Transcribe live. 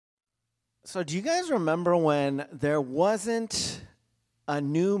So do you guys remember when there wasn't a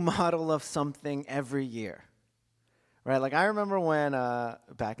new model of something every year? Right, like I remember when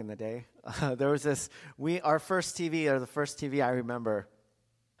back in the day, there was our first TV, or the first TV I remember.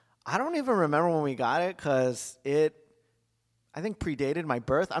 I don't even remember when we got it because I think, predated my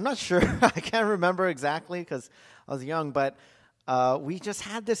birth. I'm not sure. I can't remember exactly because I was young, but we just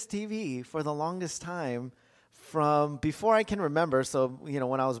had this TV for the longest time from before I can remember. So,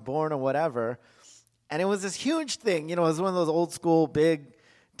 when I was born or whatever. And it was this huge thing. It was one of those old school big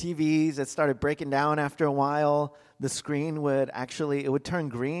TVs that started breaking down after a while. The screen would turn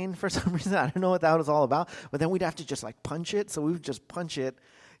green for some reason. I don't know what that was all about. But then we'd have to just punch it. So we would just punch it,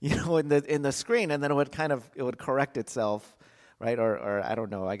 in the screen, and then it would correct itself. Right, or I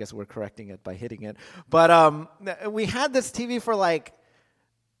don't know. I guess we're correcting it by hitting it. But we had this TV for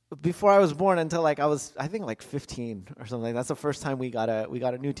before I was born until I was 15 or something. That's the first time we got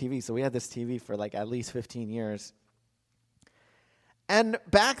a new TV. So we had this TV for at least 15 years. And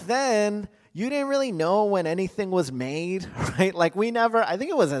back then, you didn't really know when anything was made, right? I think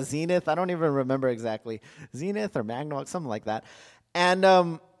it was a Zenith. I don't even remember exactly. Zenith or Magnavox, something like that.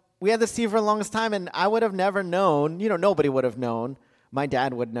 And we had this TV for the longest time, and I would have never known, nobody would have known. My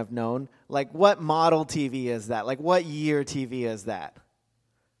dad wouldn't have known, what model TV is that? What year TV is that?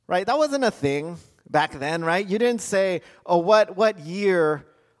 Right? That wasn't a thing back then, right? You didn't say, oh, what year,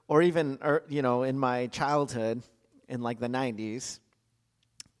 or even, in my childhood, in the 90s,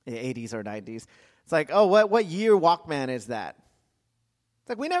 the 80s or 90s. It's oh, what year Walkman is that?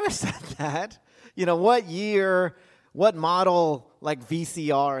 It's we never said that. What year, what model,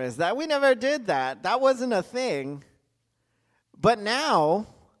 VCR is that? We never did that. That wasn't a thing. But now,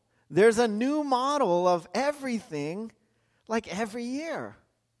 there's a new model of everything, every year.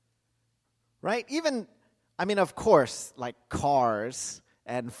 Right? Even, of course, cars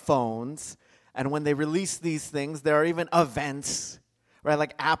and phones. And when they release these things, there are even events.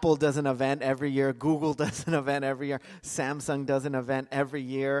 Right? Apple does an event every year. Google does an event every year. Samsung does an event every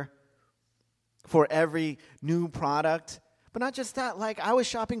year for every new product. But not just that. I was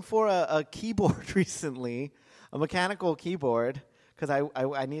shopping for a keyboard recently, a mechanical keyboard, because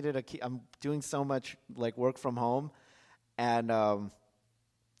I needed a key. I'm doing so much work from home, and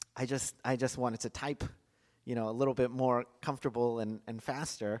I just wanted to type, a little bit more comfortable and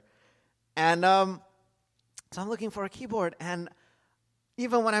faster. And so I'm looking for a keyboard, and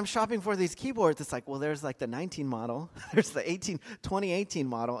even when I'm shopping for these keyboards, it's there's the 19 model, there's the 2018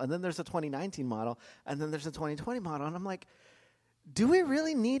 model, and then there's a 2019 model, and then there's a 2020 model. And I'm do we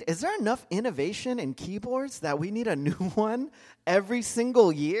really is there enough innovation in keyboards that we need a new one every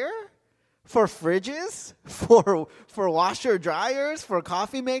single year? For fridges, for washer dryers, for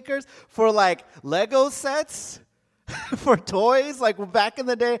coffee makers, for Lego sets, for toys. Back in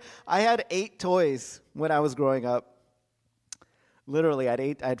the day, I had 8 toys when I was growing up. Literally,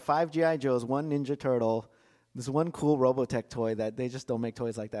 I had 5 G.I. Joes, 1 Ninja Turtle, this one cool Robotech toy that they just don't make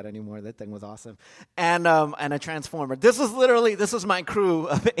toys like that anymore. That thing was awesome. And a Transformer. This was my crew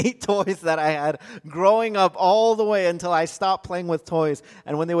of 8 toys that I had growing up all the way until I stopped playing with toys.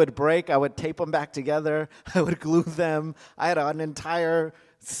 And when they would break, I would tape them back together. I would glue them. I had an entire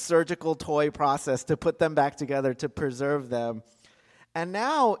surgical toy process to put them back together to preserve them. And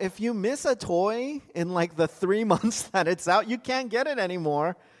now, if you miss a toy in the 3 months that it's out, you can't get it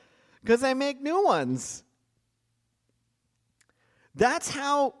anymore because they make new ones. That's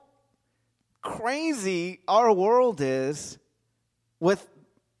how crazy our world is with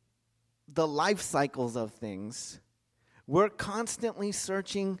the life cycles of things. We're constantly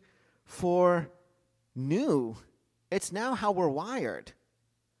searching for new. It's now how we're wired.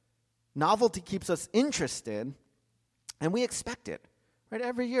 Novelty keeps us interested, and we expect it. Right?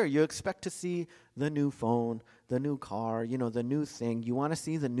 Every year you expect to see the new phone, the new car, the new thing. You want to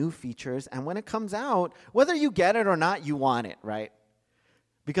see the new features. And when it comes out, whether you get it or not, you want it, right?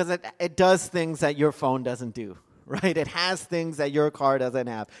 Because it does things that your phone doesn't do, right? It has things that your car doesn't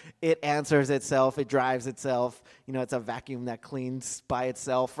have. It answers itself. It drives itself. It's a vacuum that cleans by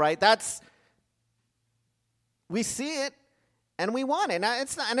itself, right? We see it and we want it. Now,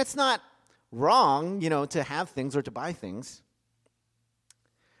 it's not wrong, to have things or to buy things.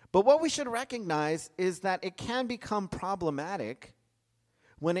 But what we should recognize is that it can become problematic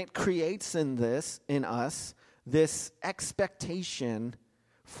when it creates in us this expectation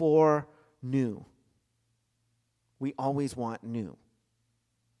for new. We always want new.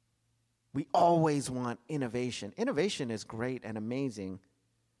 We always want innovation. Innovation is great and amazing,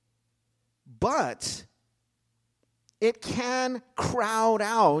 but it can crowd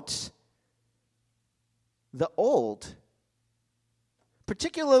out the old.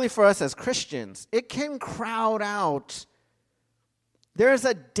 particularly for us as Christians, it can crowd out. There's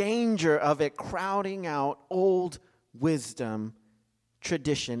a danger of it crowding out old wisdom,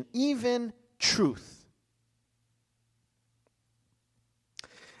 tradition, even truth.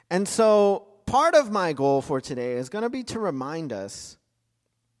 And so part of my goal for today is going to be to remind us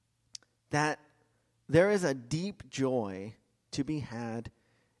that there is a deep joy to be had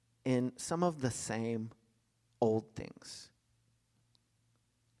in some of the same old things.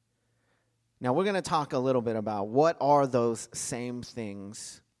 Now, we're going to talk a little bit about what are those same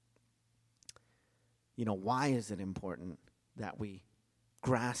things. Why is it important that we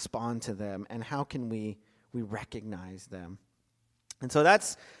grasp onto them, and how can we recognize them? And so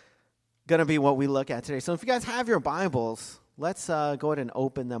that's going to be what we look at today. So if you guys have your Bibles, let's go ahead and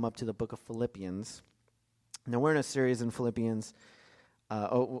open them up to the book of Philippians. Now, we're in a series in Philippians.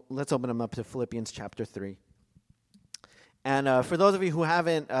 Let's open them up to Philippians chapter 3. And for those of you who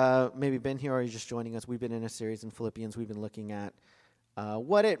haven't maybe been here or you're just joining us, we've been in a series in Philippians. We've been looking at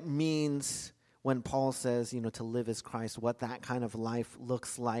what it means when Paul says, to live as Christ, what that kind of life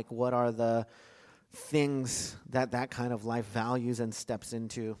looks like, what are the things that kind of life values and steps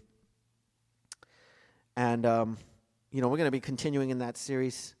into. And, we're going to be continuing in that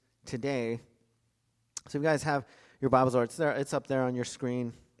series today. So if you guys have your Bibles, or it's up there on your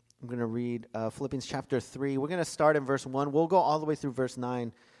screen. I'm going to read Philippians chapter 3. We're going to start in verse 1. We'll go all the way through verse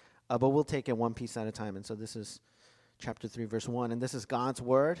 9, but we'll take it one piece at a time. And so this is chapter 3, verse 1. And this is God's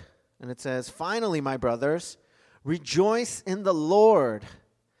word. And it says, "Finally, my brothers, rejoice in the Lord.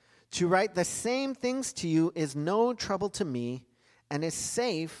 To write the same things to you is no trouble to me and is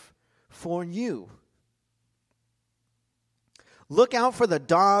safe for you. Look out for the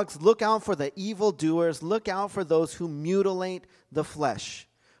dogs. Look out for the evildoers. Look out for those who mutilate the flesh.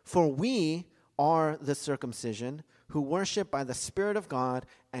 For we are the circumcision who worship by the Spirit of God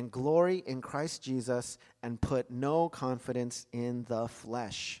and glory in Christ Jesus and put no confidence in the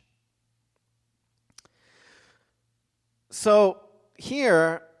flesh." So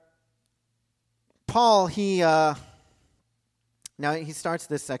here, Paul, he starts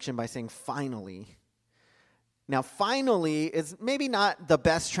this section by saying finally. Now, finally is maybe not the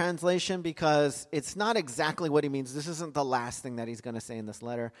best translation because it's not exactly what he means. This isn't the last thing that he's going to say in this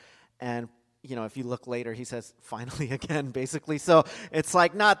letter. And, if you look later, he says finally again, basically. So it's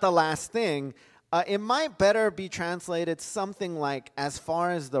like not the last thing. It might better be translated something like as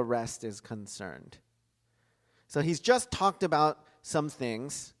far as the rest is concerned. So he's just talked about some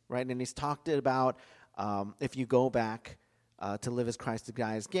things, right? And he's talked about if you go back to live as Christ, to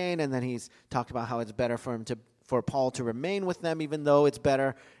die as gain. And then he's talked about how it's better for Paul to remain with them, even though it's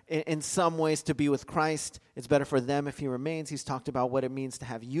better in some ways to be with Christ. It's better for them if he remains. He's talked about what it means to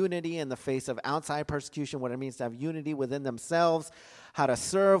have unity in the face of outside persecution, what it means to have unity within themselves, how to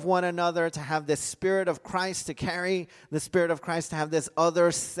serve one another, to have this Spirit of Christ, to carry the Spirit of Christ, to have this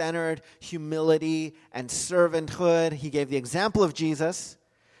other-centered humility and servanthood. He gave the example of Jesus.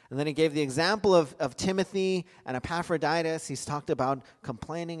 And then he gave the example of Timothy and Epaphroditus. He's talked about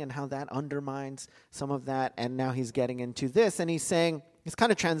complaining and how that undermines some of that. And now he's getting into this. And he's saying, he's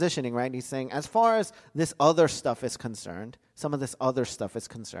kind of transitioning, right? He's saying, as far as this other stuff is concerned, some of this other stuff is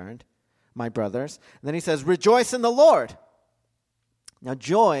concerned, my brothers. And then he says, rejoice in the Lord. Now,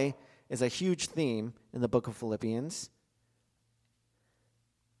 joy is a huge theme in the book of Philippians.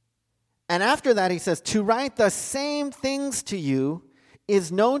 And after that, he says, to write the same things to you is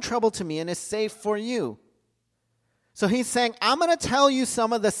no trouble to me and is safe for you. So he's saying, I'm going to tell you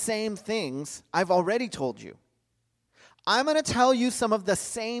some of the same things I've already told you. I'm going to tell you some of the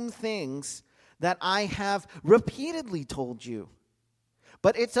same things that I have repeatedly told you.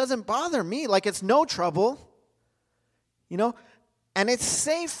 But it doesn't bother me, like it's no trouble, and it's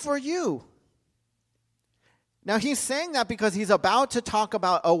safe for you. Now he's saying that because he's about to talk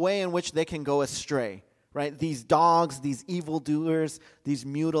about a way in which they can go astray. Right, these dogs, these evildoers, these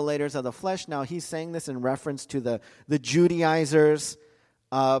mutilators of the flesh. Now, he's saying this in reference to the Judaizers.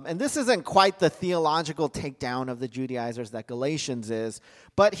 And this isn't quite the theological takedown of the Judaizers that Galatians is.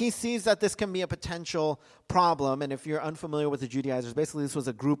 But he sees that this can be a potential problem. And if you're unfamiliar with the Judaizers, basically this was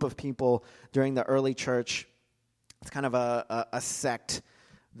a group of people during the early church. It's kind of a sect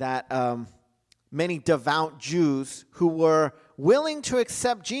that many devout Jews who were willing to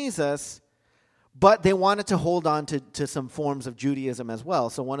accept Jesus, but they wanted to hold on to some forms of Judaism as well.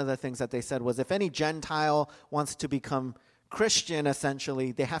 So one of the things that they said was if any Gentile wants to become Christian,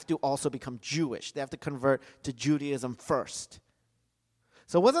 essentially, they have to also become Jewish. They have to convert to Judaism first.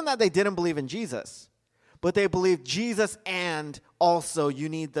 So it wasn't that they didn't believe in Jesus, but they believed Jesus and also you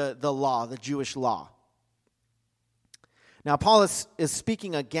need the law, the Jewish law. Now, Paul is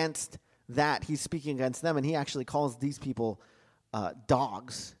speaking against that. He's speaking against them, and he actually calls these people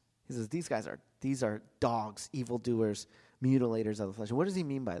dogs. He says, these are dogs, evildoers, mutilators of the flesh. What does he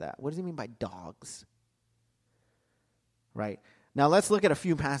mean by that? What does he mean by dogs? Right? Now, let's look at a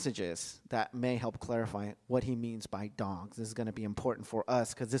few passages that may help clarify what he means by dogs. This is going to be important for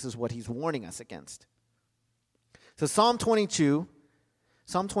us because this is what he's warning us against. So Psalm 22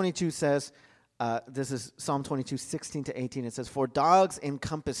 says, this is Psalm 22, 16 to 18. It says, "For dogs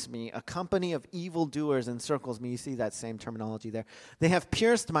encompass me, a company of evildoers encircles me." You see that same terminology there. "They have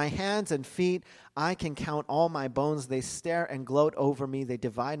pierced my hands and feet. I can count all my bones. They stare and gloat over me. They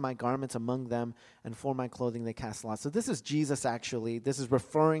divide my garments among them, and for my clothing they cast lots." So this is Jesus, actually. This is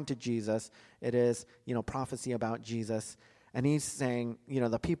referring to Jesus. It is, prophecy about Jesus. And he's saying,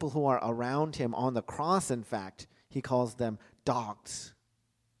 the people who are around him on the cross, in fact, he calls them dogs.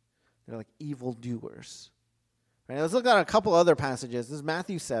 They're like evildoers. Right, let's look at a couple other passages. This is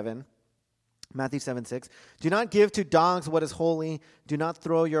Matthew 7, 6. "Do not give to dogs what is holy. Do not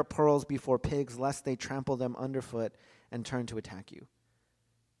throw your pearls before pigs, lest they trample them underfoot and turn to attack you."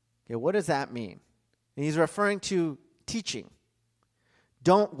 Okay, what does that mean? And he's referring to teaching.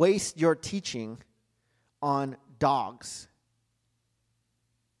 Don't waste your teaching on dogs.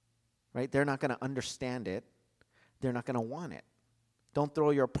 Right? They're not going to understand it. They're not going to want it. Don't throw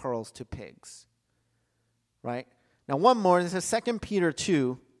your pearls to pigs. Right? Now, one more. This is 2 Peter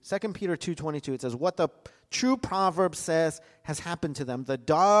 2. 2 Peter 2:22. It says, "What the true proverb says has happened to them. The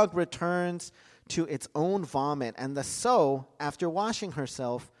dog returns to its own vomit, and the sow, after washing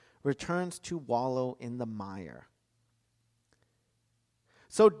herself, returns to wallow in the mire."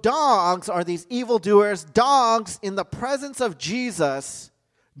 So dogs are these evildoers. Dogs, in the presence of Jesus,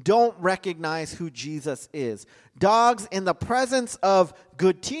 don't recognize who Jesus is. Dogs, in the presence of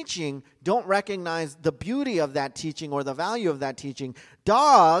good teaching, don't recognize the beauty of that teaching or the value of that teaching.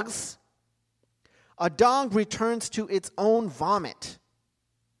 A dog returns to its own vomit.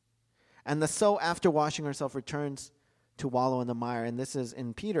 And the sow, after washing herself, returns to wallow in the mire. And this is,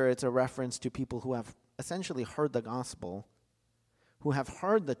 in Peter, it's a reference to people who have essentially heard the gospel, who have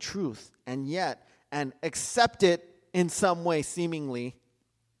heard the truth, and accept it in some way, seemingly,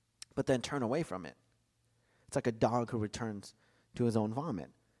 but then turn away from it. It's like a dog who returns to his own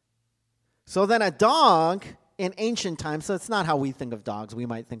vomit. So then a dog in ancient times, so it's not how we think of dogs. We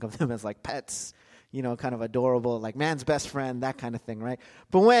might think of them as like pets, kind of adorable, like man's best friend, that kind of thing, right?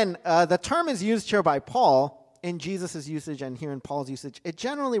 But when the term is used here by Paul, in Jesus' usage and here in Paul's usage, it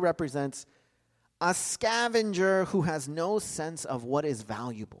generally represents a scavenger who has no sense of what is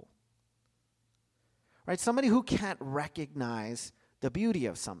valuable. Right? Somebody who can't recognize the beauty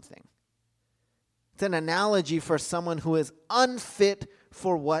of something. It's an analogy for someone who is unfit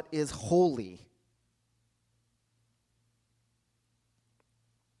for what is holy.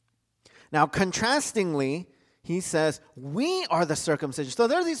 Now, contrastingly, he says, we are the circumcision. So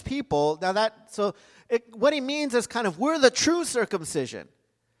there are these people. What he means is kind of, we're the true circumcision.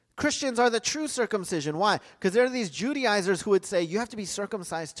 Christians are the true circumcision. Why? Because there are these Judaizers who would say, you have to be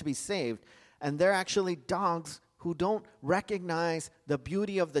circumcised to be saved. And they're actually dogs who don't recognize the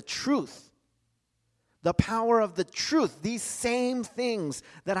beauty of the truth, the power of the truth. These same things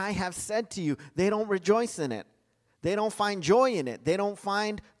that I have said to you, they don't rejoice in it. They don't find joy in it. They don't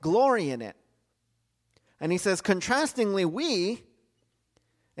find glory in it. And he says, contrastingly,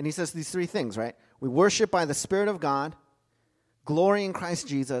 and he says these three things, right? We worship by the Spirit of God, glory in Christ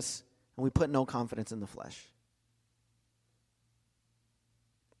Jesus, and we put no confidence in the flesh.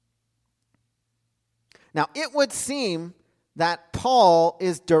 Now, it would seem that Paul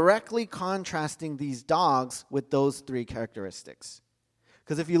is directly contrasting these dogs with those three characteristics.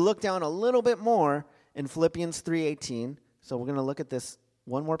 Because if you look down a little bit more in Philippians 3:18, so we're going to look at this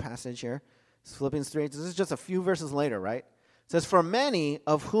one more passage here. It's Philippians 3:18. This is just a few verses later, right? It says, "For many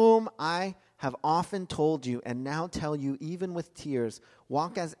of whom I have often told you and now tell you even with tears,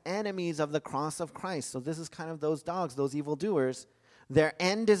 walk as enemies of the cross of Christ." So this is kind of those dogs, those evildoers. "Their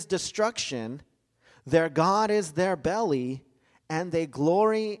end is destruction. Their God is their belly, and they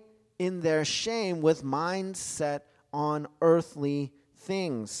glory in their shame with minds set on earthly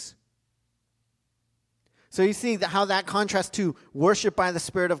things." So you see how that contrasts to worship by the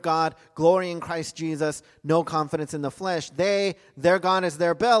Spirit of God, glory in Christ Jesus, no confidence in the flesh. Their God is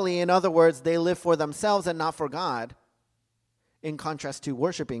their belly. In other words, they live for themselves and not for God, in contrast to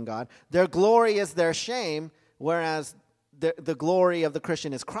worshiping God. Their glory is their shame, whereas the glory of the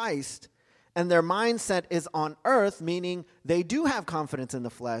Christian is Christ. And their mindset is on earth, meaning they do have confidence in the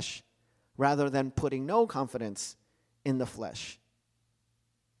flesh rather than putting no confidence in the flesh.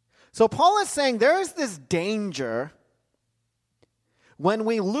 So Paul is saying there is this danger when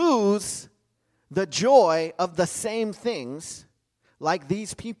we lose the joy of the same things, like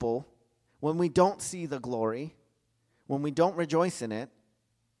these people, when we don't see the glory, when we don't rejoice in it,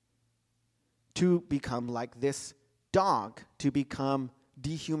 to become like this dog, to become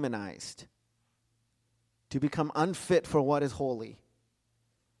dehumanized, to become unfit for what is holy.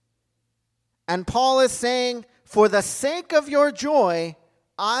 And Paul is saying, for the sake of your joy,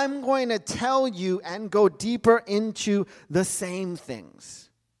 I'm going to tell you and go deeper into the same things.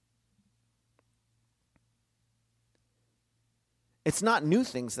 It's not new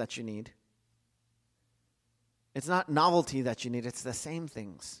things that you need. It's not novelty that you need. It's the same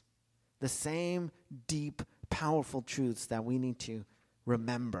things. The same deep, powerful truths that we need to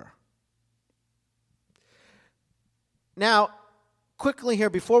remember. Now, quickly here,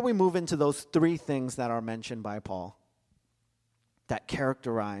 before we move into those three things that are mentioned by Paul that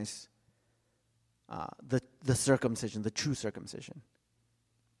characterize the circumcision, the true circumcision.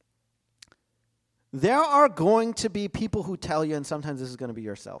 There are going to be people who tell you, and sometimes this is going to be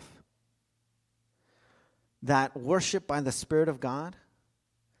yourself, that worship by the Spirit of God,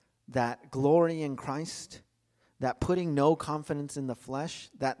 that glory in Christ, that putting no confidence in the flesh,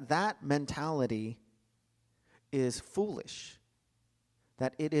 that mentality is foolish,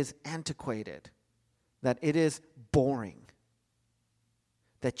 that it is antiquated, that it is boring,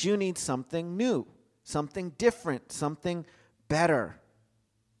 that you need something new, something different, something better.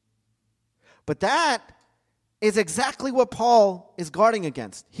 But that is exactly what Paul is guarding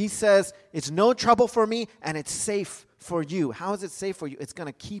against. He says, it's no trouble for me and it's safe for you. How is it safe for you? It's going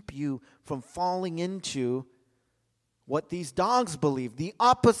to keep you from falling into what these dogs believe, the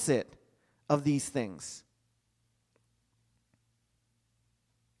opposite of these things.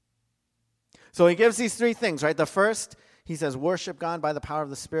 So he gives these three things, right? The first, he says, worship God by the power of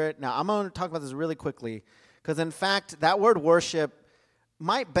the Spirit. Now, I'm going to talk about this really quickly, because in fact, that word worship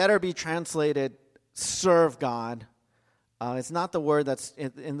might better be translated serve God. It's not the word that's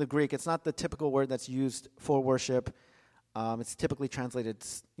in the Greek. It's not the typical word that's used for worship. It's typically translated,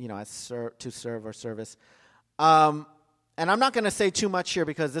 as to serve or service. And I'm not going to say too much here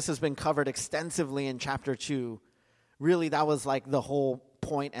because this has been covered extensively in chapter 2. Really, that was like the whole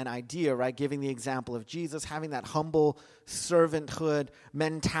point and idea, right? Giving the example of Jesus, having that humble servanthood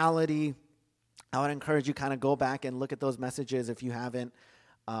mentality. I would encourage you kind of go back and look at those messages if you haven't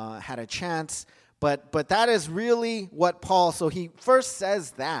had a chance. But that is really what Paul, so he first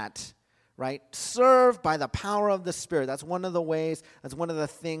says that, right? Serve by the power of the Spirit. That's one of the ways, that's one of the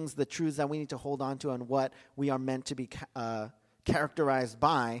things, the truths that we need to hold on to and what we are meant to be characterized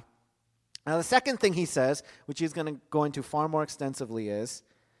by. Now, the second thing he says, which he's going to go into far more extensively, is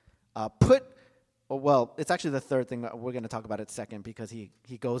it's actually the third thing that we're going to talk about it second because he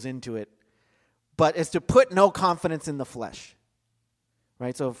goes into it, but is to put no confidence in the flesh.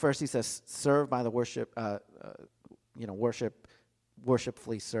 Right, so first he says, serve by the worship,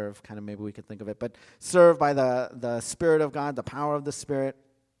 worshipfully serve, kind of maybe we could think of it, but serve by the Spirit of God, the power of the Spirit.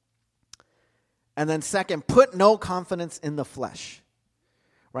 And then second, put no confidence in the flesh.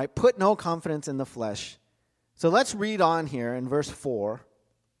 Right, put no confidence in the flesh. So let's read on here in verse 4.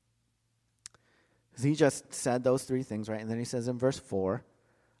 He just said those three things, right? And then he says in verse 4,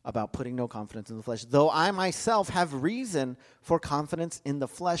 about putting no confidence in the flesh. Though I myself have reason for confidence in the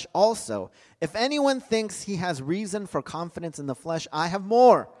flesh also. If anyone thinks he has reason for confidence in the flesh, I have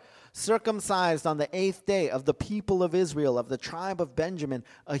more. Circumcised on the 8th day, of the people of Israel, of the tribe of Benjamin,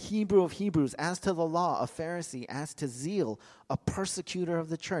 a Hebrew of Hebrews, as to the law, a Pharisee, as to zeal, a persecutor of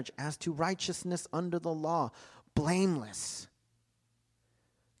the church, as to righteousness under the law, blameless.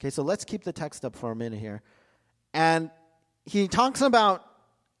 Okay, so let's keep the text up for a minute here. And he talks about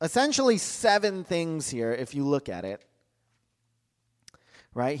essentially 7 things here, if you look at it.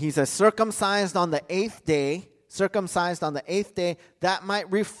 Right? He says, circumcised on the 8th day. Circumcised on the 8th day. That might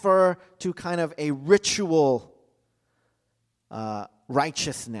refer to kind of a ritual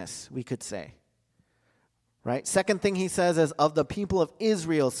righteousness, we could say. Right? Second thing he says is of the people of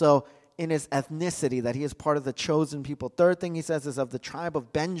Israel. So in his ethnicity, that he is part of the chosen people. Third thing he says is of the tribe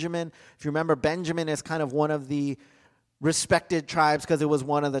of Benjamin. If you remember, Benjamin is kind of one of the respected tribes because it was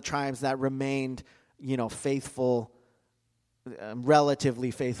one of the tribes that remained, faithful,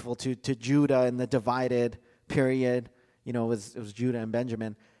 relatively faithful to Judah in the divided period. It was Judah and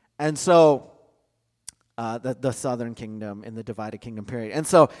Benjamin. And so the southern kingdom in the divided kingdom period. And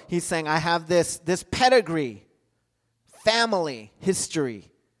so he's saying, I have this pedigree, family,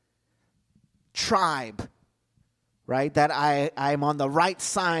 history, tribe, right, that I'm on the right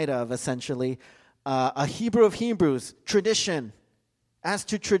side of, essentially. A Hebrew of Hebrews, tradition, as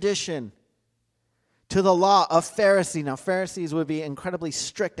to tradition, to the law, a Pharisee. Now, Pharisees would be incredibly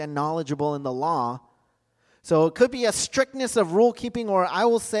strict and knowledgeable in the law. So it could be a strictness of rule keeping, or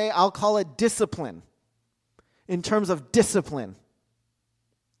I'll call it discipline, in terms of discipline.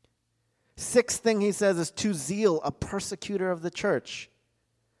 Sixth thing he says is to zeal, a persecutor of the church.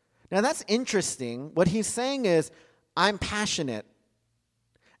 Now that's interesting. What he's saying is, I'm passionate,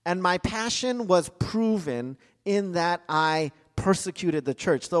 and my passion was proven in that I persecuted the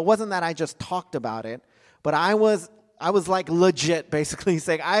church. So it wasn't that I just talked about it, but I was like legit, basically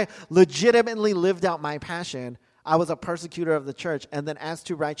saying I legitimately lived out my passion. I was a persecutor of the church. And then as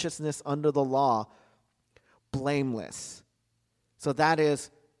to righteousness under the law, blameless. So that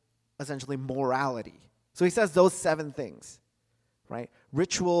is essentially morality. So he says those 7 things, right?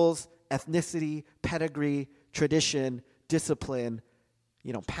 Rituals, ethnicity, pedigree, tradition, discipline,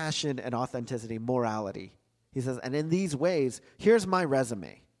 passion and authenticity, morality. He says, and in these ways, here's my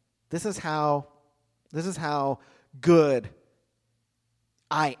resume. This is how good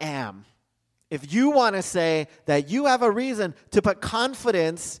I am. If you want to say that you have a reason to put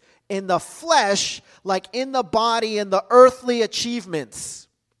confidence in the flesh, like in the body and the earthly achievements,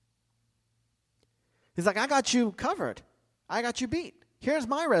 he's like, I got you covered. I got you beat. Here's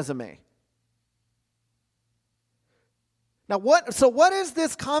my resume. Now, what is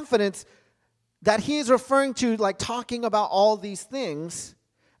this confidence that he's referring to, like talking about all these things?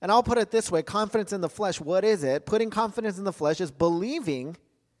 And I'll put it this way, confidence in the flesh, what is it? Putting confidence in the flesh is believing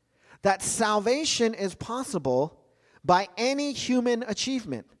that salvation is possible by any human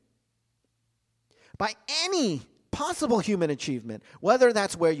achievement. By any possible human achievement, whether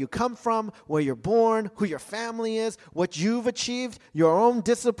that's where you come from, where you're born, who your family is, what you've achieved, your own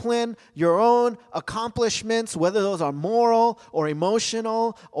discipline, your own accomplishments, whether those are moral or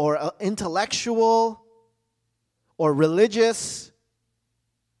emotional or intellectual or religious.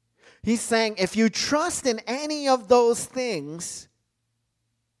 He's saying if you trust in any of those things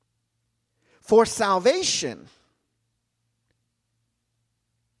for salvation,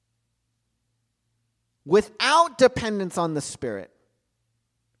 without dependence on the Spirit,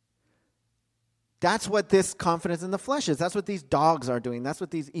 that's what this confidence in the flesh is. That's what these dogs are doing. That's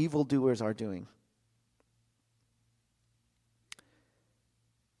what these evildoers are doing.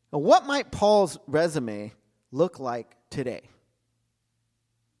 Now, what might Paul's resume look like today?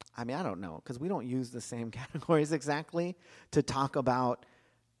 I mean, I don't know, because we don't use the same categories exactly to talk about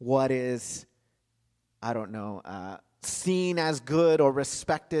what is, seen as good or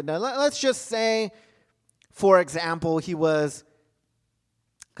respected. Now, let's just say, for example, he was,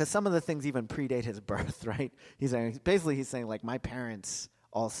 because some of the things even predate his birth, right? He's saying, like, my parents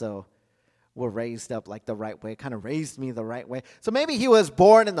also were raised up like the right way, kind of raised me the right way. So maybe he was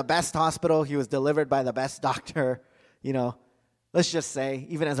born in the best hospital. He was delivered by the best doctor, Let's just say,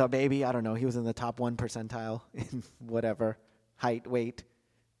 even as a baby, I don't know, he was in the top 1 percentile in whatever, height, weight,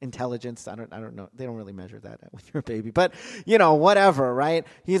 intelligence. I don't know. They don't really measure that when you're a baby. But, whatever, right?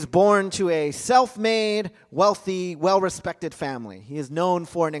 He's born to a self-made, wealthy, well-respected family. He is known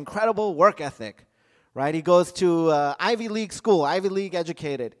for an incredible work ethic, right? He goes to Ivy League school, Ivy League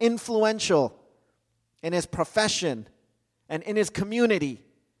educated, influential in his profession and in his community.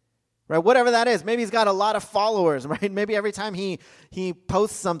 Right, whatever that is. Maybe he's got a lot of followers, right? Maybe every time he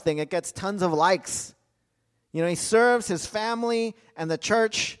posts something, it gets tons of likes. He serves his family and the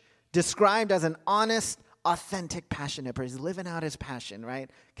church, described as an honest, authentic, passionate person. He's living out his passion, right?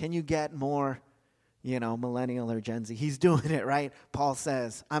 Can you get more, millennial or Gen Z? He's doing it, right? Paul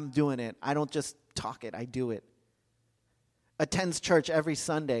says, I'm doing it. I don't just talk it, I do it. Attends church every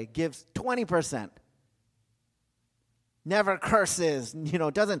Sunday, gives 20%. Never curses,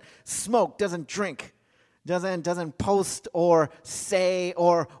 doesn't smoke, doesn't drink, doesn't post or say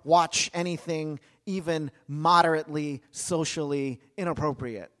or watch anything even moderately socially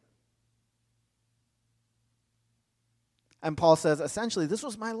inappropriate. And Paul says, essentially, this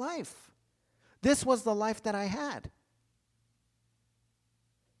was my life. This was the life that I had.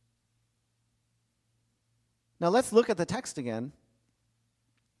 Now let's look at the text again.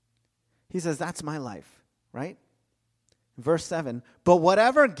 He says, that's my life, right? Verse 7, but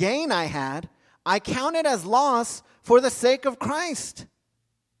whatever gain I had, I counted as loss for the sake of Christ.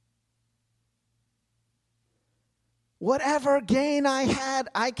 Whatever gain I had,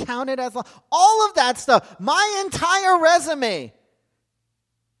 I counted as loss. All of that stuff, my entire resume.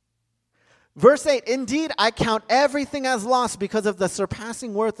 Verse 8, indeed, I count everything as loss because of the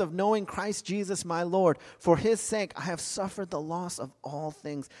surpassing worth of knowing Christ Jesus my Lord. For his sake, I have suffered the loss of all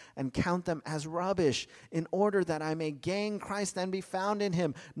things and count them as rubbish in order that I may gain Christ and be found in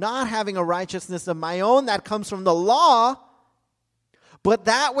him, not having a righteousness of my own that comes from the law, but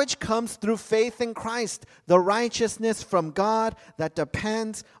that which comes through faith in Christ, the righteousness from God that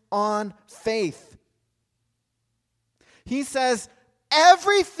depends on faith. He says,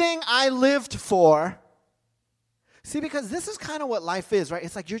 everything I lived for. See, because this is kind of what life is, right?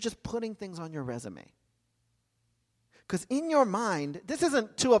 It's like you're just putting things on your resume. Because in your mind, this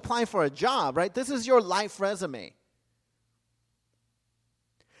isn't to apply for a job, right? This is your life resume.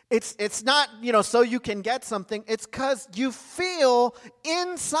 It's not, so you can get something. It's because you feel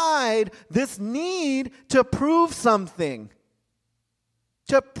inside this need to prove something.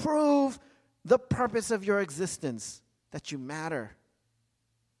 To prove the purpose of your existence. That you matter.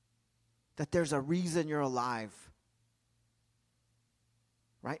 That there's a reason you're alive.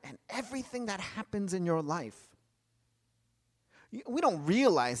 Right? And everything that happens in your life. We don't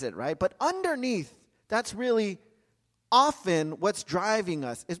realize it, right? But underneath, that's really often what's driving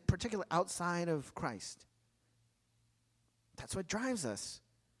us, is particularly outside of Christ. That's what drives us.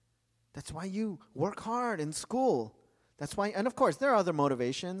 That's why you work hard in school. That's why, and of course, there are other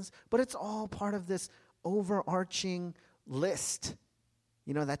motivations, but it's all part of this overarching list,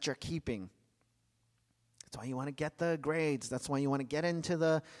 that you're keeping. That's why you want to get the grades. That's why you want to get into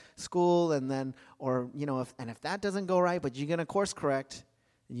the school, and then, if that doesn't go right, but you're going to course correct,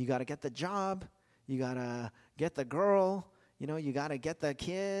 you got to get the job, you got to get the girl, you got to get the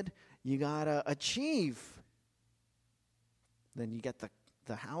kid, you got to achieve. Then you get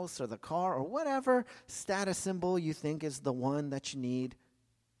the house or the car or whatever status symbol you think is the one that you need.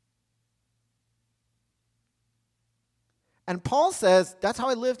 And Paul says, that's how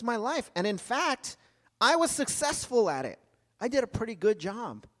I lived my life. And in fact, I was successful at it. I did a pretty good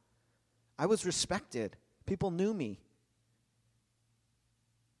job. I was respected. People knew me.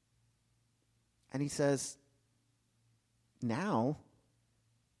 And he says, now,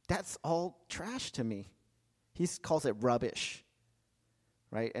 that's all trash to me. He calls it rubbish,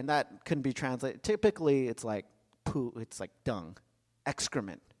 right? And that can be translated. Typically, it's like poo. It's like dung,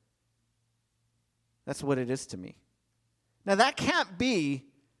 excrement. That's what it is to me. Now, that can't be.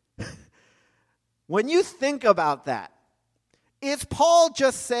 When you think about that, is Paul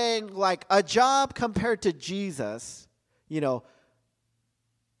just saying like a job compared to Jesus,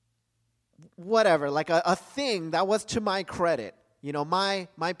 whatever, like a thing that was to my credit,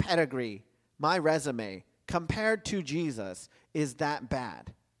 my pedigree, my resume, compared to Jesus, is that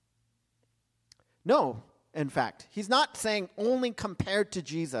bad? No, in fact, he's not saying only compared to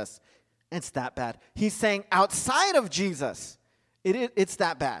Jesus, it's that bad. He's saying outside of Jesus, it's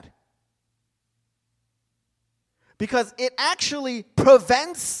that bad. Because it actually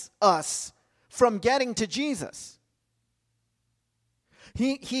prevents us from getting to Jesus.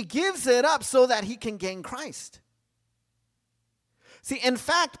 He gives it up so that he can gain Christ. See, in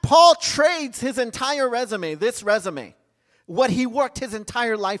fact, Paul trades his entire resume, this resume, what he worked his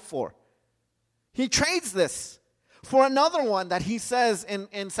entire life for. He trades this for another one that he says in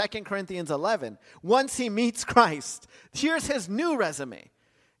 2 Corinthians 11. Once he meets Christ, here's his new resume.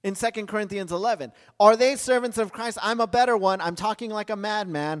 In 2 Corinthians 11, are they servants of Christ? I'm a better one. I'm talking like a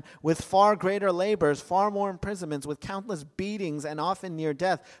madman, with far greater labors, far more imprisonments, with countless beatings, and often near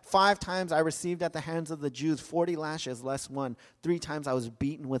death. 5 times I received at the hands of the Jews 40 lashes less one. 3 times I was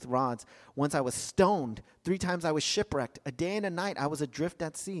beaten with rods. Once I was stoned. 3 times I was shipwrecked. A day and a night I was adrift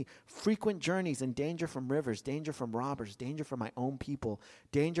at sea. Frequent journeys and danger from rivers, danger from robbers, danger from my own people,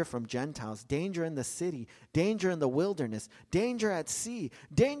 danger from Gentiles, danger in the city, danger in the wilderness, danger at sea,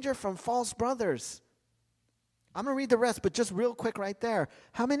 danger from false brothers. I'm going to read the rest, but just real quick right there.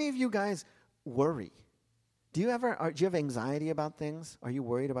 How many of you guys worry? Do you have anxiety about things? Are you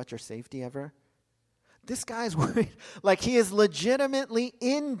worried about your safety ever? This guy's worried. Like, he is legitimately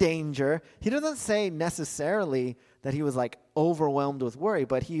in danger. He doesn't say necessarily that he was like overwhelmed with worry,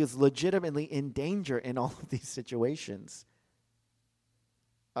 but he is legitimately in danger in all of these situations.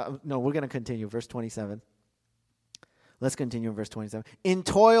 No, we're going to continue. Verse 27. Let's continue in verse 27. In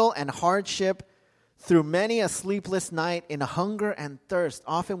toil and hardship, through many a sleepless night, in hunger and thirst,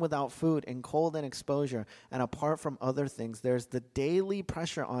 often without food, in cold and exposure, and apart from other things, there's the daily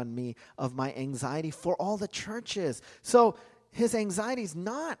pressure on me of my anxiety for all the churches. So his anxiety is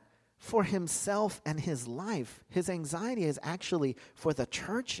not for himself and his life. His anxiety is actually for the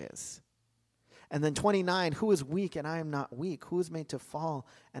churches. And then 29, who is weak and I am not weak? Who is made to fall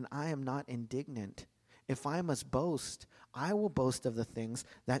and I am not indignant? If I must boast, I will boast of the things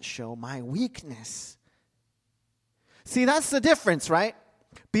that show my weakness. See, that's the difference, right?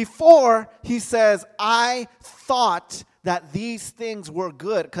 Before, he says, I thought that these things were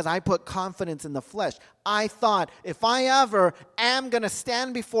good because I put confidence in the flesh. I thought, if I ever am going to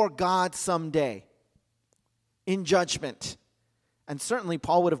stand before God someday in judgment, And certainly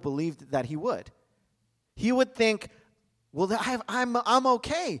Paul would have believed that he would. He would think, well, I'm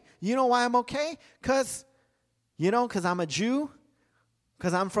okay. You know why I'm okay? Because I'm a Jew,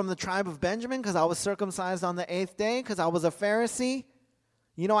 because I'm from the tribe of Benjamin, because I was circumcised on the 8th day, because I was a Pharisee.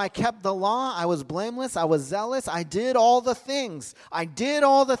 I kept the law. I was blameless. I was zealous. I did all the things. I did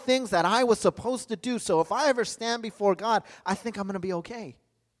all the things that I was supposed to do. So if I ever stand before God, I think I'm going to be okay.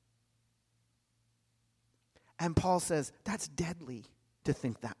 And Paul says, that's deadly to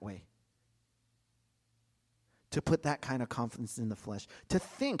think that way. To put that kind of confidence in the flesh. To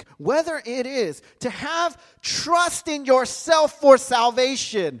think whether it is to have trust in yourself for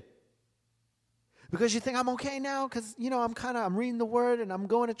salvation. Because you think, I'm okay now because, I'm reading the word and I'm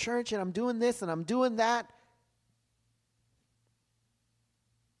going to church and I'm doing this and I'm doing that.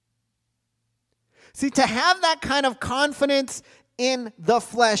 See, to have that kind of confidence in the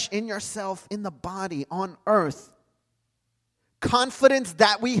flesh, in yourself, in the body, on earth. Confidence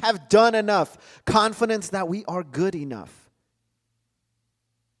that we have done enough. Confidence that we are good enough.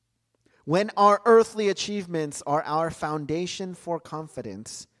 When our earthly achievements are our foundation for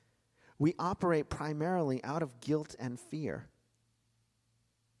confidence, we operate primarily out of guilt and fear.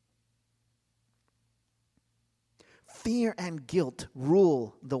 Fear and guilt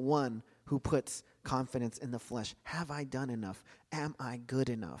rule the one who puts confidence in the flesh. Have I done enough? Am I good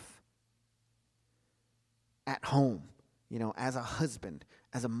enough? At home, as a husband,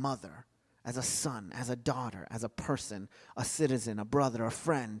 as a mother, as a son, as a daughter, as a person, a citizen, a brother, a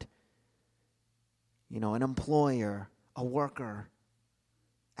friend, an employer, a worker,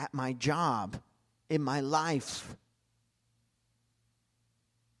 at my job, in my life.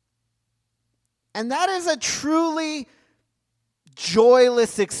 And that is a truly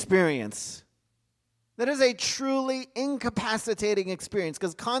joyless experience. That is a truly incapacitating experience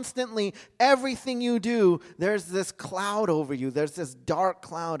because constantly everything you do, there's this cloud over you. There's this dark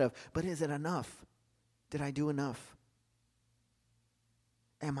cloud of, but is it enough? Did I do enough?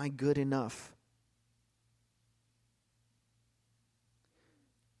 Am I good enough?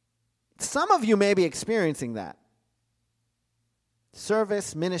 Some of you may be experiencing that.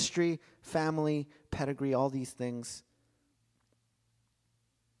 Service, ministry, family, pedigree, all these things.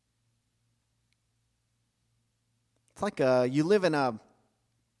 It's like you live in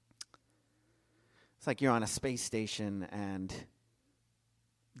it's like you're on a space station and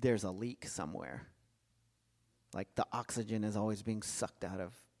there's a leak somewhere. Like the oxygen is always being sucked out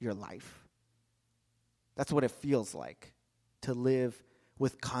of your life. That's what it feels like to live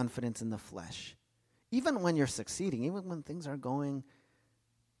with confidence in the flesh. Even when you're succeeding, even when things are going,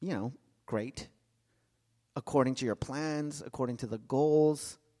 great, according to your plans, according to the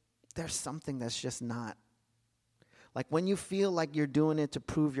goals, there's something that's just not. Like when you feel like you're doing it to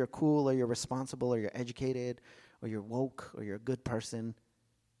prove you're cool or you're responsible or you're educated or you're woke or you're a good person,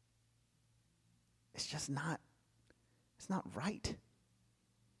 it's not right.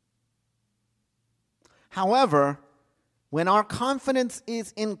 However, when our confidence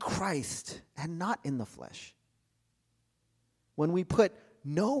is in Christ and not in the flesh, when we put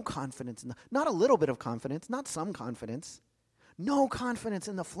no confidence, not a little bit of confidence, not some confidence, no confidence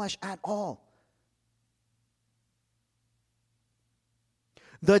in the flesh at all,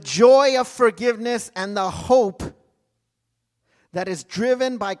 the joy of forgiveness and the hope that is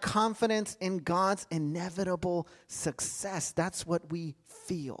driven by confidence in God's inevitable success, that's what we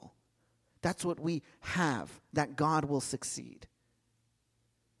feel. That's what we have, that God will succeed.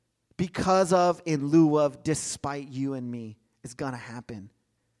 Because of, in lieu of, despite you and me is going to happen.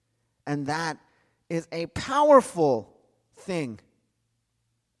 And that is a powerful thing.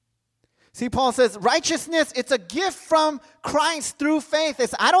 See, Paul says, righteousness, it's a gift from Christ through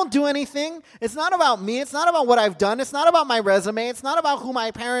faith. I don't do anything. It's not about me. It's not about what I've done. It's not about my resume. It's not about who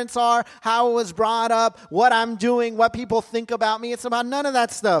my parents are, how I was brought up, what I'm doing, what people think about me. It's about none of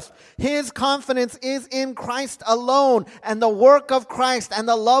that stuff. His confidence is in Christ alone, and the work of Christ and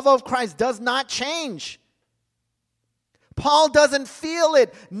the love of Christ does not change. Paul doesn't feel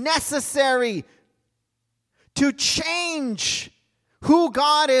it necessary to change who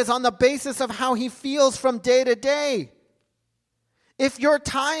God is on the basis of how he feels from day to day. If you're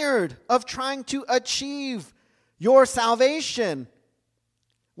tired of trying to achieve your salvation,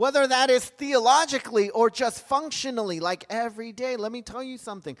 whether that is theologically or just functionally, like every day, let me tell you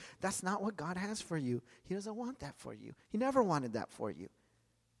something. That's not what God has for you. He doesn't want that for you. He never wanted that for you.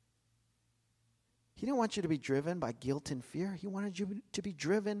 He didn't want you to be driven by guilt and fear. He wanted you to be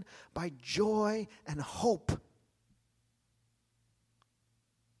driven by joy and hope.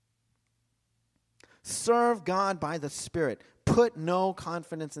 Serve God by the Spirit. Put no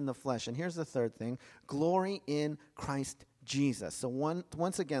confidence in the flesh. And here's the third thing. Glory in Christ Jesus. So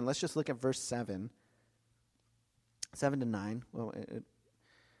once again, let's just look at verse 7. 7 to 9.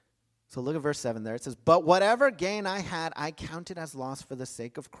 So look at verse 7 there. It says, "But whatever gain I had, I counted as loss for the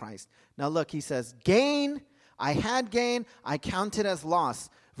sake of Christ." Now look, he says, gain, I had gain, I counted as loss.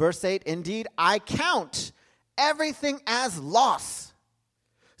 Verse 8, "Indeed, I count everything as loss."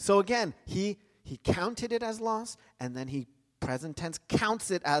 So again, he counted it as loss, and then he, present tense,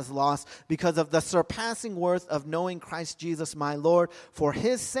 counts it as loss because of the surpassing worth of knowing Christ Jesus my Lord. For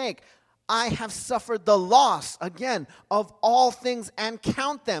his sake, I have suffered the loss, again, of all things and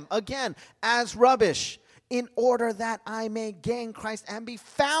count them, again, as rubbish, in order that I may gain Christ and be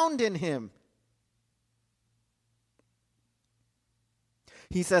found in him.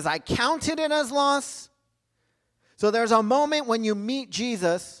 He says, I counted it as loss. So there's a moment when you meet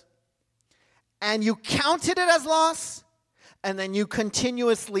Jesus and you counted it as loss, and then you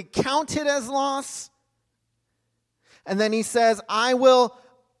continuously count it as loss. And then he says, I will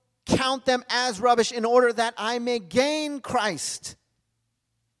count them as rubbish in order that I may gain Christ.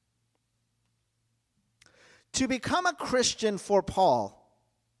 To become a Christian for Paul,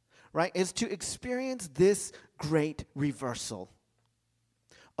 right, is to experience this great reversal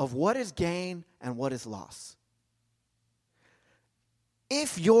of what is gain and what is loss.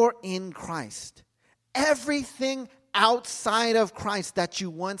 If you're in Christ, everything outside of Christ that you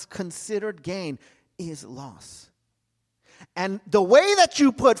once considered gain is loss. And the way that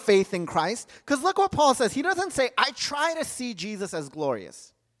you put faith in Christ, because look what Paul says. He doesn't say, I try to see Jesus as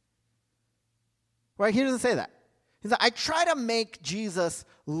glorious. Right? He doesn't say that. He says, I try to make Jesus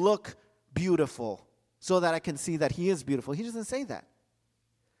look beautiful so that I can see that he is beautiful. He doesn't say that.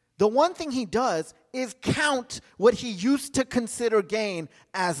 The one thing he does is count what he used to consider gain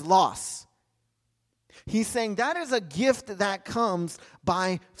as loss. He's saying that is a gift that comes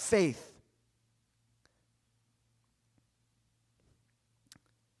by faith.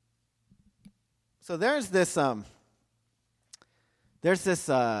 So there's this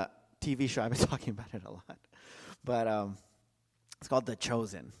TV show. I've been talking about it a lot, but it's called The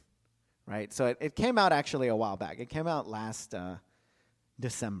Chosen, right? So it came out actually a while back. It came out last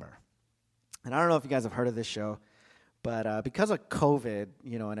December, and I don't know if you guys have heard of this show, but because of COVID,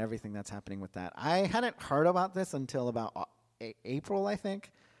 and everything that's happening with that, I hadn't heard about this until about April, I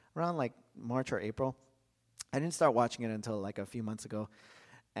think, around like March or April. I didn't start watching it until like a few months ago,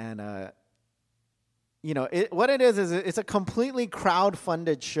 and what it is it's a completely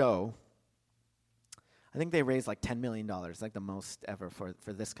crowd-funded show. I think they raised like $10 million, like the most ever for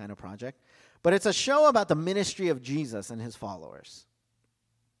this kind of project. But it's a show about the ministry of Jesus and his followers.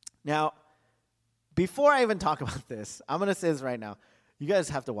 Now, before I even talk about this, I'm going to say this right now. You guys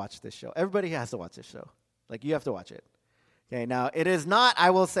have to watch this show. Everybody has to watch this show. Like, you have to watch it. Okay, now, it is not,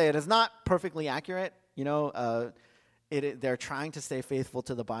 I will say, it is not perfectly accurate. They're trying to stay faithful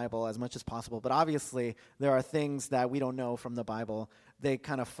to the Bible as much as possible, but obviously there are things that we don't know from the Bible. They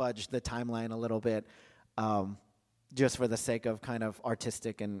kind of fudge the timeline a little bit just for the sake of kind of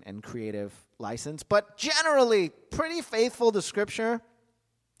artistic and creative license, but generally pretty faithful to Scripture.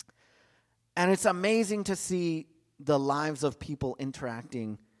 And it's amazing to see the lives of people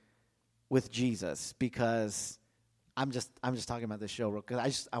interacting with Jesus, because I'm just talking about this show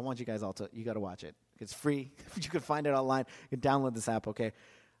because I want you guys all you got to watch it. It's free. You can find it online. You can download this app, okay?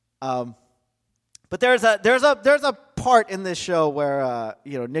 But there's a part in this show where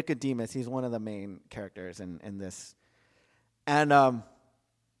Nicodemus, he's one of the main characters in this, and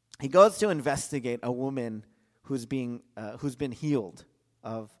he goes to investigate a woman who's been healed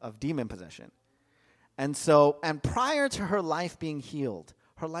of demon possession, and prior to her life being healed,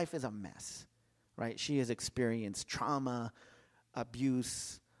 her life is a mess, right? She has experienced trauma,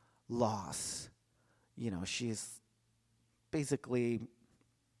 abuse, loss. She's basically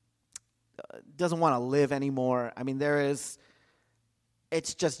doesn't want to live anymore. I mean,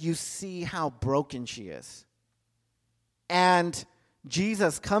 it's just, you see how broken she is. And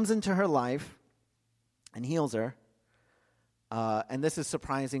Jesus comes into her life and heals her. And this is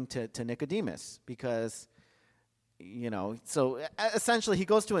surprising to Nicodemus because, so essentially he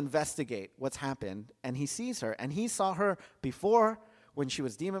goes to investigate what's happened, and he sees her, and he saw her before when she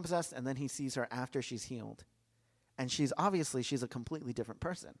was demon-possessed, and then he sees her after she's healed. And she's a completely different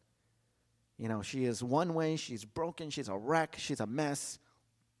person. She is one way, she's broken, she's a wreck, she's a mess.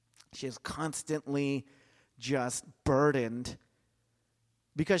 She is constantly just burdened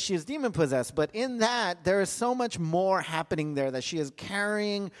because she is demon-possessed. But in that, there is so much more happening there, that she is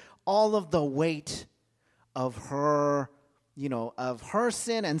carrying all of the weight of her, of her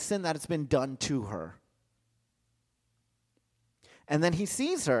sin and sin that has been done to her. And then he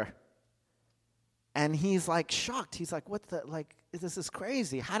sees her, And he's like shocked. He's like, this is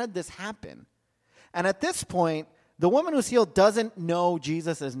crazy. How did this happen? And at this point, the woman who's healed doesn't know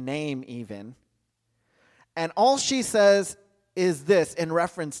Jesus' name even. And all she says is this in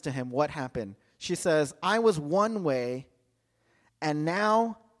reference to him, what happened. She says, I was one way, and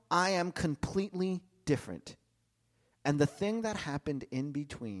now I am completely different. And the thing that happened in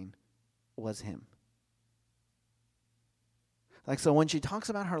between was him. Like, so when she talks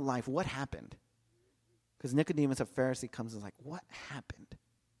about her life, what happened? Because Nicodemus, a Pharisee, comes and is like, what happened?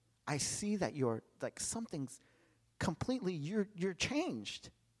 I see that you're, like, something's completely, you're changed.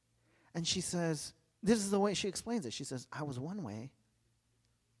 And she says, this is the way she explains it. She says, I was one way,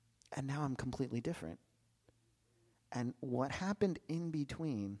 and now I'm completely different. And what happened in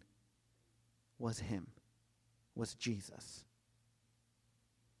between was him, was Jesus.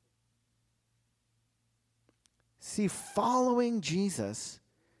 See, following Jesus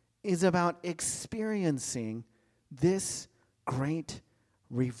is about experiencing this great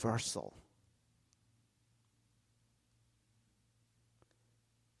reversal.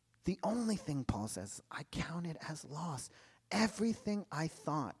 The only thing, Paul says, I count it as loss. Everything I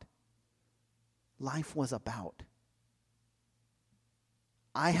thought life was about,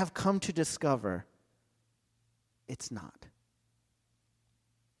 I have come to discover it's not.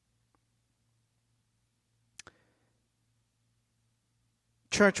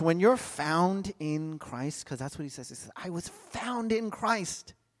 Church, when you're found in Christ, because that's what he says, I was found in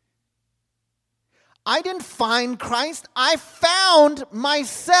Christ. I didn't find Christ. I found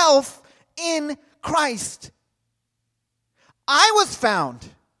myself in Christ. I was found.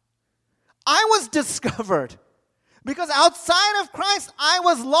 I was discovered. Because outside of Christ, I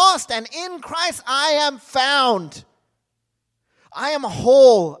was lost. And in Christ, I am found. I am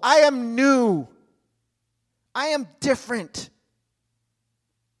whole. I am new. I am different.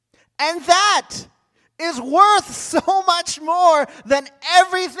 And that is worth so much more than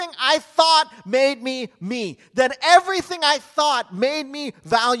everything I thought made me me. Than everything I thought made me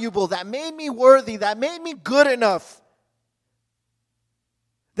valuable, that made me worthy, that made me good enough.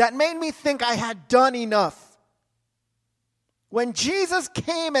 That made me think I had done enough. When Jesus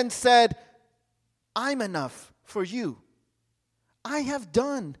came and said, I'm enough for you. I have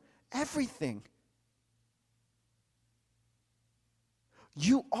done everything.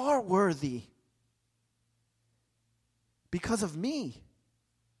 You are worthy because of me.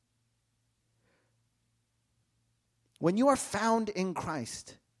 When you are found in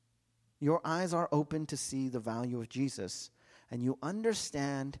Christ, your eyes are open to see the value of Jesus, and you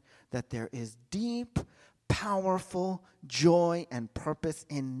understand that there is deep, powerful joy and purpose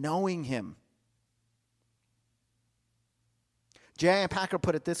in knowing him. J.I. Packer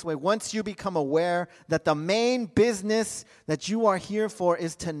put it this way: once you become aware that the main business that you are here for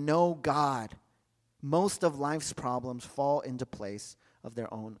is to know God, most of life's problems fall into place of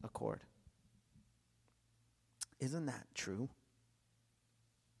their own accord. Isn't that true?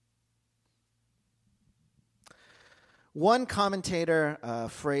 One commentator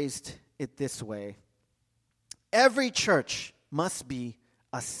phrased it this way: every church must be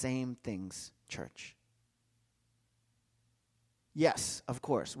a same things church. Yes, of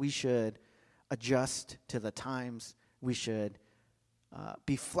course, we should adjust to the times. We should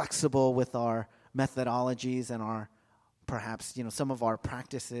be flexible with our methodologies and our, perhaps, some of our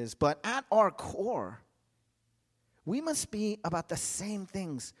practices. But at our core, we must be about the same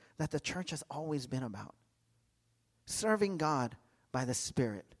things that the church has always been about. Serving God by the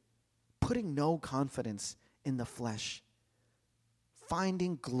Spirit, putting no confidence in the flesh,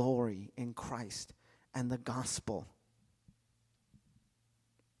 finding glory in Christ and the gospel.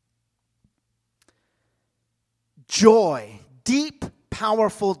 Joy, deep,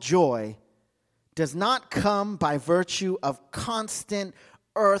 powerful joy, does not come by virtue of constant,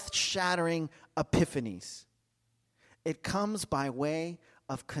 earth-shattering epiphanies. It comes by way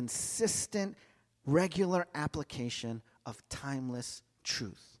of consistent, regular application of timeless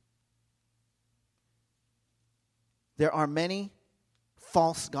truth. There are many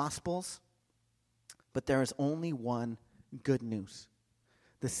false gospels, but there is only one good news.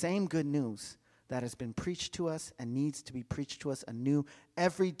 The same good news that has been preached to us and needs to be preached to us anew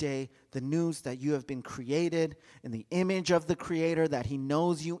every day. The news that you have been created in the image of the Creator, that He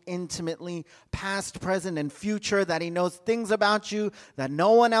knows you intimately, past, present, and future, that He knows things about you that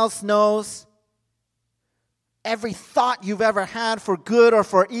no one else knows. Every thought you've ever had, for good or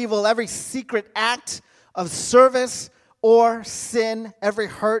for evil, every secret act of service or sin, every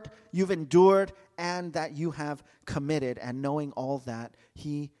hurt you've endured and that you have committed, and knowing all that,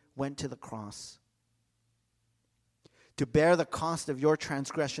 He went to the cross to bear the cost of your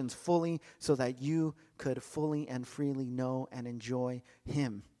transgressions fully so that you could fully and freely know and enjoy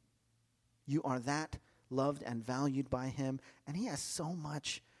him. You are that loved and valued by him, and he has so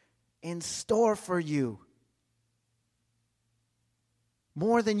much in store for you.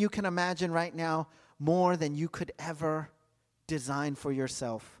 More than you can imagine right now, more than you could ever design for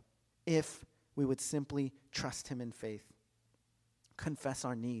yourself, if we would simply trust him in faith, confess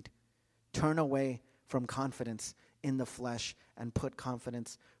our need, turn away from confidence in the flesh, and put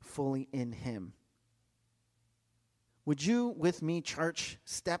confidence fully in him. Would you, with me, church,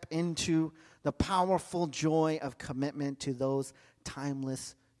 step into the powerful joy of commitment to those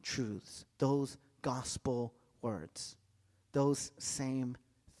timeless truths, those gospel words, those same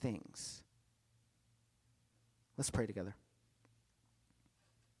things? Let's pray together.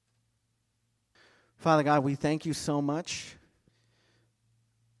 Father God, we thank you so much.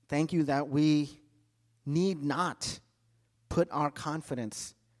 Thank you that we need not put our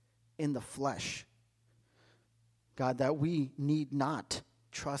confidence in the flesh. God, that we need not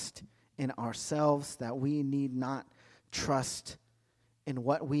trust in ourselves, that we need not trust in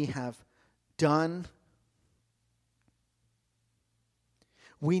what we have done.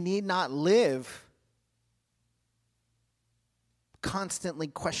 We need not live constantly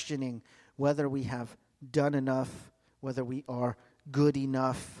questioning whether we have done enough, whether we are good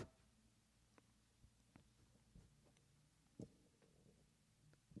enough.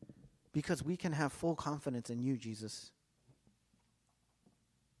 Because we can have full confidence in you, Jesus.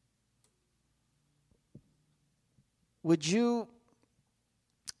 Would you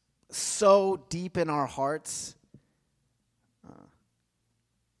sow deep in our hearts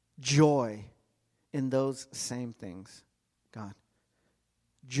joy in those same things, God?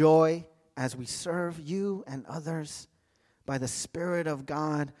 Joy as we serve you and others by the Spirit of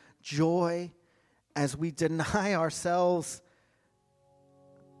God. Joy as we deny ourselves,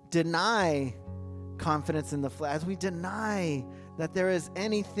 deny confidence in the flesh, as we deny that there is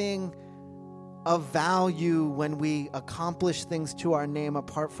anything of value when we accomplish things to our name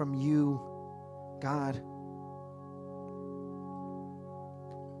apart from you, God.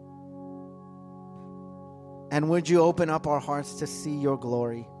 And would you open up our hearts to see your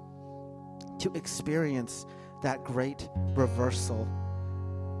glory, to experience that great reversal,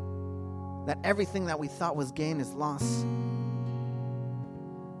 that everything that we thought was gain is loss.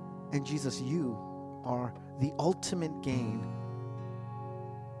 And Jesus, you are the ultimate gain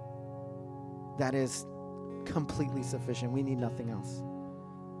that is completely sufficient. We need nothing else.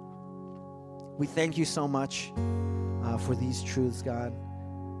 We thank you so much for these truths, God.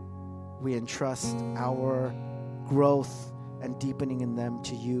 We entrust our growth and deepening in them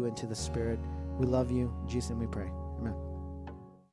to you and to the Spirit. We love you. In Jesus' name we pray. Amen.